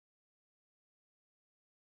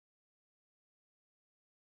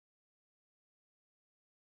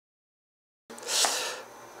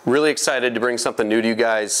Really excited to bring something new to you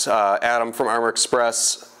guys. Adam from Armor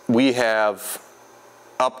Express, we have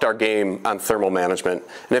upped our game on thermal management.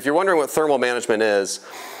 And if you're wondering what thermal management is,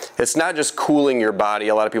 it's not just cooling your body.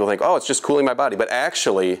 A lot of people think, oh, it's just cooling my body. But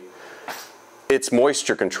actually, it's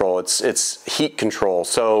moisture control. It's heat control.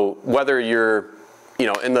 So whether you're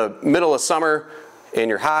in the middle of summer and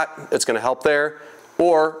you're hot, it's going to help there.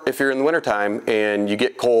 Or if you're in the wintertime and you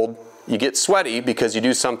get cold, you get sweaty because you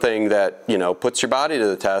do something that puts your body to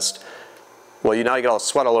the test, well, now you get all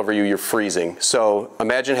sweat all over you, you're freezing. So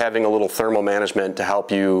imagine having a little thermal management to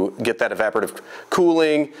help you get that evaporative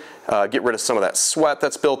cooling, get rid of some of that sweat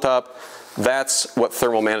that's built up. That's what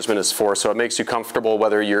thermal management is for. So it makes you comfortable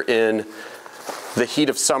whether you're in the heat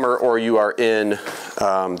of summer or you are in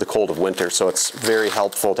the cold of winter. So it's very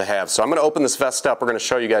helpful to have. So I'm going to open this vest up. We're going to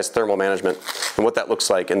show you guys thermal management and what that looks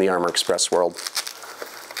like in the Armor Express world.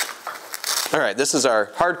 All right, this is our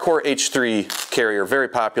Hardcore H3 carrier, very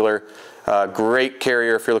popular. Great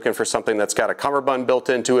carrier if you're looking for something that's got a cummerbund built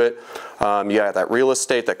into it. You got that real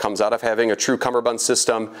estate that comes out of having a true cummerbund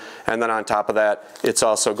system. And then on top of that, it's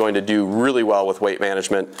also going to do really well with weight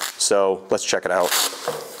management. So let's check it out.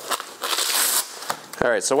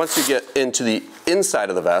 All right, so once you get into the inside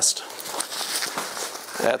of the vest,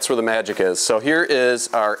 that's where the magic is. So here is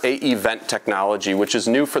our AEVent technology, which is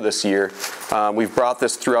new for this year. We've brought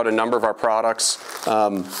this throughout a number of our products.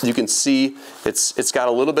 You can see it's got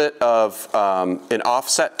a little bit of an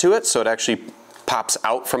offset to it, so it actually pops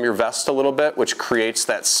out from your vest a little bit, which creates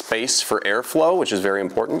that space for airflow, which is very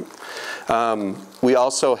important. We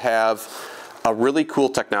also have a really cool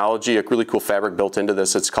technology, a really cool fabric built into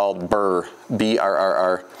this. It's called brrr,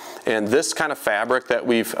 B-R-R-R. And this kind of fabric that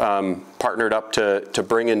we've partnered up to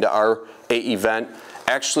bring into our AEVent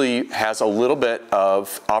actually has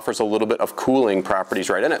offers a little bit of cooling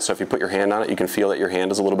properties right in it. So if you put your hand on it, you can feel that your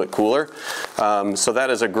hand is a little bit cooler. So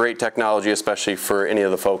that is a great technology, especially for any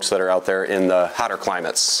of the folks that are out there in the hotter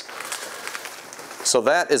climates. So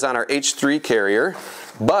that is on our H3 carrier,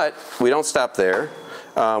 but we don't stop there.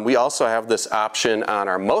 We also have this option on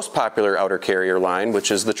our most popular outer carrier line,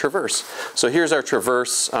 which is the Traverse. So here's our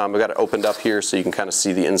Traverse. We've got it opened up here so you can kind of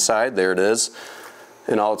see the inside. There it is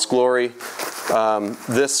in all its glory.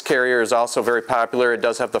 This carrier is also very popular. It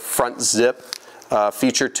does have the front zip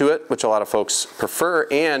feature to it, which a lot of folks prefer.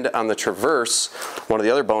 And on the Traverse, one of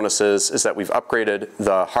the other bonuses is that we've upgraded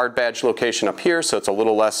the hard badge location up here, so it's a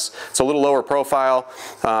little lower profile.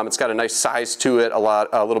 It's got a nice size to it, a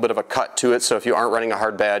little bit of a cut to it, so if you aren't running a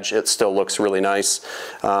hard badge, it still looks really nice.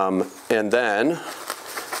 And then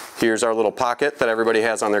here's our little pocket that everybody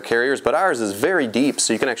has on their carriers, but ours is very deep,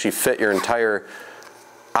 so you can actually fit your entire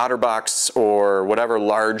OtterBox or whatever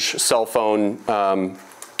large cell phone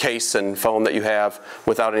case and foam that you have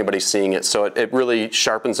without anybody seeing it. So it really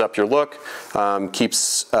sharpens up your look,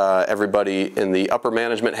 keeps everybody in the upper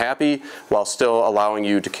management happy while still allowing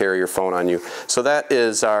you to carry your phone on you. So that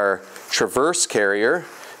is our Traverse carrier.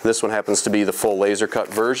 This one happens to be the full laser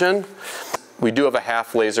cut version. We do have a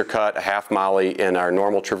half laser cut, a half molly in our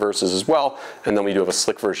normal Traverses as well, and then we do have a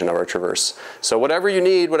slick version of our Traverse. So whatever you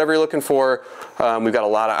need, whatever you're looking for, we've got a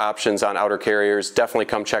lot of options on outer carriers. Definitely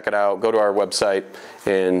come check it out. Go to our website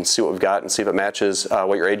and see what we've got and see if it matches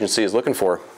what your agency is looking for.